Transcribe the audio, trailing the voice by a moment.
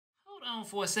Hold on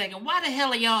for a second. Why the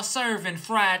hell are y'all serving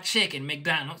fried chicken,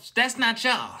 McDonald's? That's not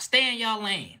y'all. Stay in y'all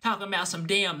lane. Talking about some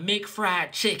damn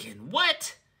McFried chicken.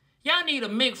 What? Y'all need a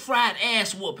McFried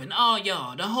ass whooping. All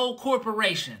y'all. The whole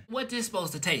corporation. What this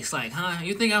supposed to taste like, huh?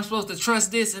 You think I'm supposed to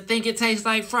trust this and think it tastes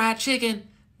like fried chicken?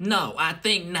 No, I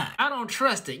think not. I don't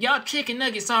trust it. Y'all chicken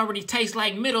nuggets already taste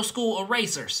like middle school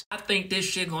erasers. I think this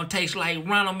shit gonna taste like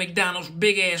Ronald McDonald's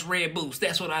big ass red boots.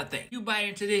 That's what I think. You bite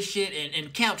into this shit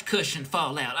and couch cushion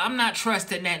fall out. I'm not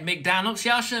trusting that McDonald's.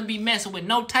 Y'all shouldn't be messing with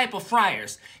no type of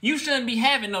fryers. You shouldn't be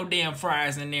having no damn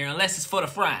fryers in there unless it's for the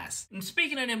fries. And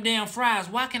speaking of them damn fries,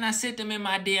 why can I sit them in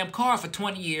my damn car for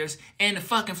 20 years and the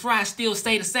fucking fries still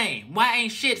stay the same? Why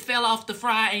ain't shit fell off the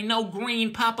fry? Ain't no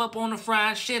green pop up on the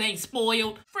fry? Shit ain't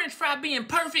spoiled. French fry be in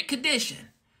perfect condition.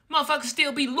 Motherfuckers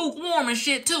still be lukewarm and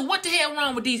shit too. What the hell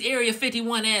wrong with these Area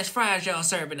 51 ass fries y'all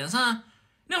serving us, huh?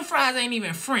 Them fries ain't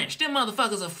even French. Them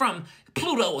motherfuckers are from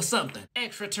Pluto or something.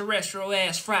 Extraterrestrial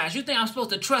ass fries. You think I'm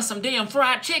supposed to trust some damn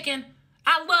fried chicken?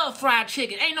 I love fried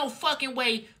chicken. Ain't no fucking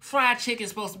way fried chicken's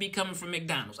supposed to be coming from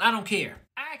McDonald's. I don't care.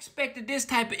 I expected this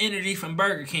type of energy from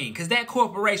Burger King because that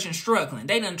corporation's struggling.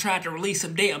 They done tried to release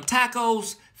some damn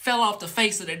tacos, fell off the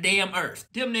face of the damn earth.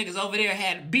 Them niggas over there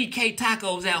had BK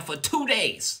tacos out for 2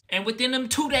 days. And within them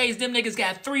 2 days, them niggas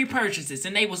got 3 purchases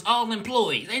and they was all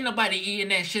employees. Ain't nobody eating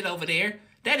that shit over there.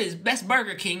 That's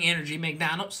Burger King energy,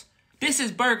 McDonald's. This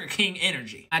is Burger King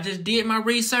energy. I just did my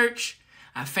research.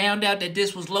 I found out that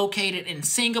this was located in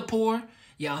Singapore.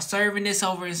 Y'all serving this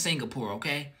over in Singapore,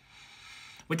 okay?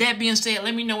 With that being said,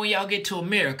 let me know when y'all get to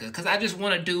America, because I just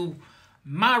want to do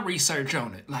my research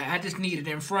on it. Like, I just need it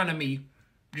in front of me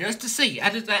just to see. I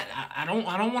don't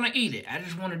want to eat it. I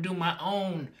just want to do my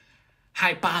own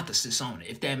hypothesis on it,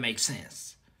 if that makes sense.